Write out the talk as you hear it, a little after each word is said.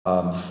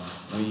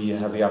We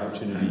have the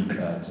opportunity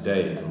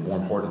today, and more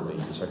importantly,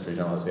 the Secretary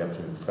General has the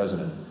opportunity with the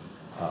President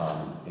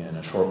in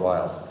a short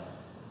while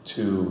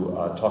to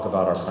talk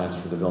about our plans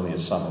for the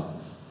Vilnius Summit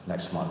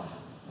next month.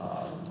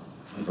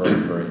 Very,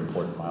 very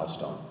important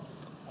milestone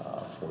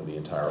for the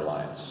entire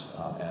alliance.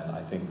 And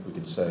I think we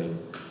can say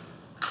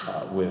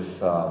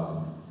with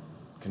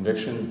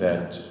conviction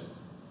that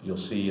you'll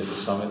see at the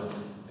summit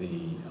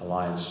the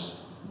alliance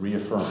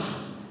reaffirm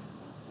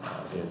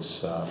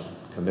its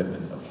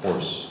commitment, of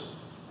course,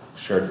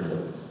 shared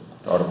commitment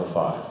to Article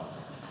 5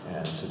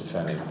 and to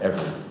defending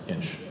every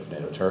inch of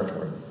NATO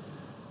territory.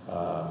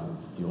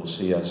 You will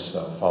see us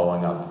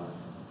following up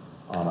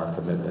on our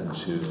commitment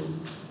to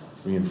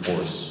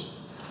reinforce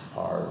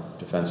our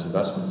defense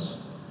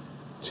investments,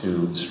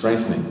 to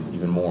strengthening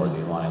even more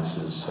the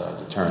alliance's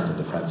deterrent and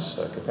defense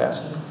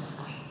capacity,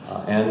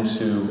 and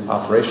to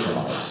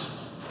operationalize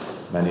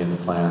many of the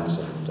plans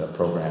and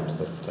programs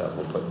that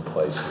we'll put in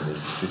place in the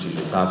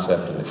strategic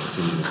concept and that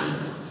continue to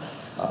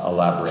be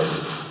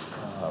elaborated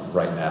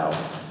right now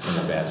in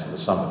advance of the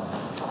summit.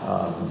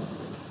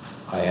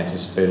 I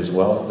anticipate as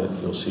well that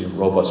you'll see a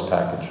robust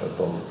package of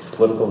both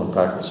political and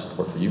practical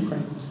support for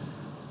Ukraine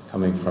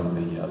coming from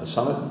the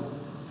summit.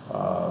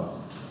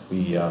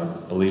 We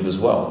believe as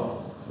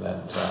well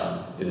that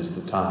it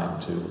is the time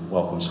to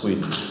welcome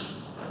Sweden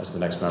as the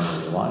next member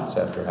of the alliance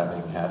after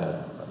having had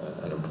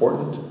an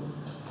important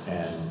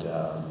and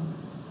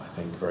I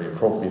think very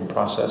appropriate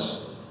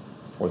process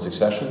for its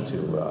accession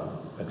to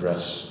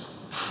address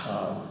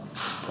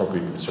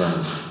appropriate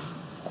concerns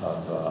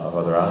of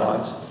other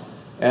allies.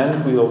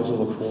 And we also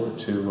look forward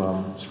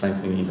to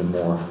strengthening even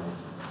more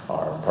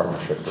our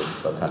partnership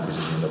with countries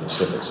in the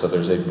Indo-Pacific. So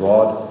there's a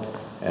broad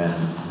and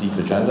deep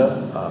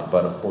agenda,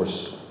 but of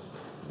course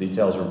the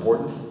details are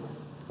important.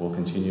 We'll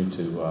continue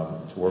to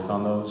work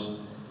on those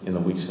in the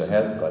weeks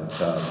ahead, but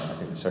I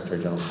think the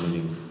Secretary General's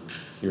meeting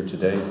here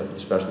today, but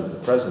especially with the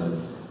President,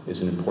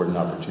 is an important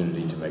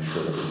opportunity to make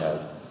sure that we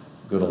have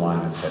good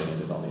alignment heading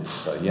into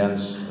Vilnius.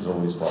 Jens, as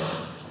always, welcome.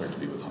 It's great to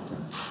be with you.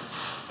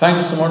 Thank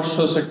you so much,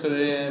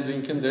 Secretary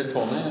Blinken, dear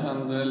Tony,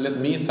 and let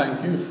me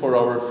thank you for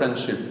our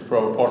friendship, for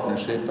our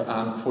partnership,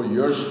 and for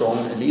your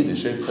strong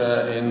leadership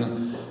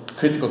in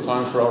critical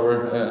time for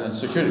our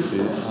security.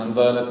 And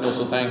let me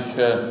also thank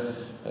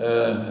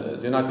the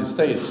United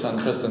States and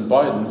President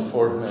Biden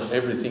for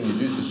everything you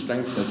do to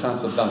strengthen the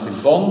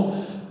transatlantic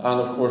bond, and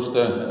of course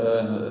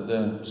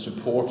the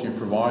support you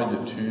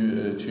provide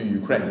to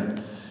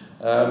Ukraine.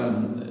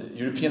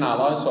 European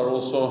allies are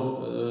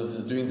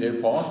also doing their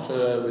part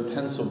with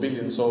tens of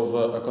billions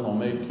of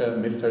economic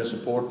military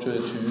support to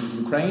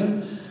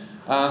Ukraine,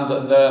 and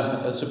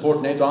the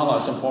support NATO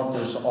allies and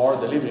partners are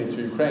delivering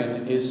to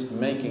Ukraine is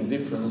making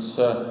difference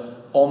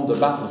on the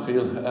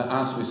battlefield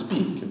as we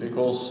speak,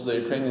 because the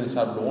Ukrainians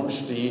have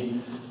launched the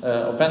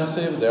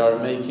offensive, they are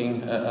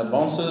making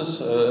advances,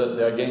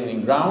 they are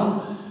gaining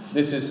ground.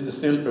 This is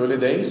still early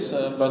days,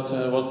 but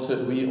what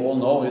we all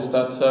know is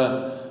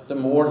that the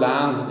more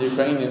land the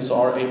Ukrainians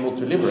are able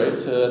to liberate,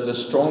 the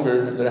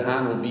stronger their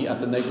hand will be at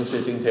the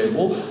negotiating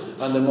table,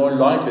 and the more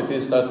likely it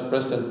is that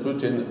President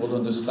Putin will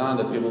understand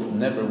that he will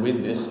never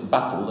win this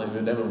battle, he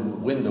will never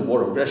win the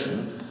war of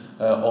aggression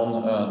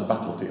on the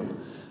battlefield.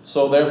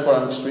 So therefore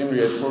I'm extremely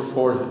grateful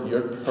for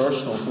your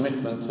personal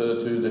commitment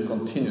to the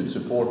continued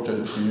support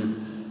to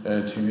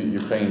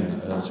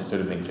Ukraine,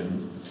 Secretary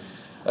Blinken.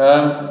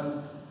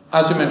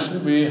 As you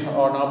mentioned, we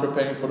are now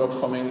preparing for the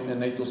upcoming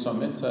NATO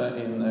summit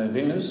in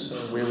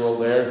Vilnius. We will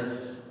there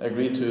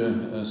agree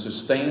to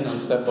sustain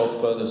and step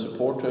up the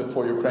support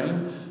for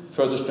Ukraine,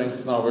 further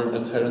strengthen our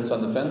deterrence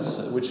and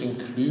defense, which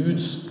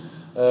includes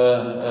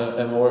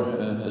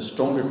a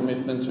stronger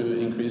commitment to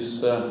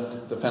increase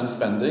defense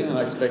spending. And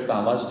I expect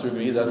allies to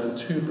agree that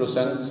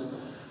 2%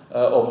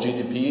 of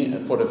GDP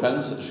for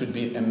defense should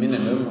be a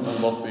minimum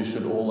on what we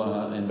should all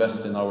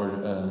invest in our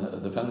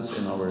defense,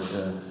 in our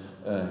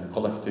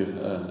collective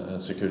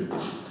security.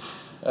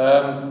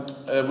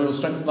 We will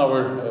strengthen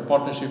our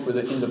partnership with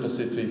the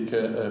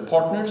Indo-Pacific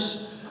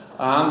partners,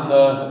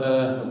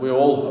 and we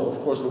all, of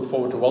course, look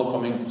forward to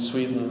welcoming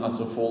Sweden as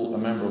a full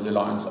member of the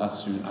alliance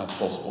as soon as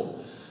possible.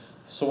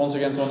 So once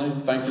again, Tony,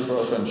 thank you for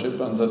our friendship,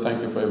 and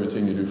thank you for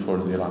everything you do for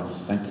the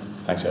alliance. Thank you.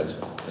 Thanks, Jens.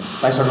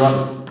 Thanks,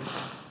 everyone.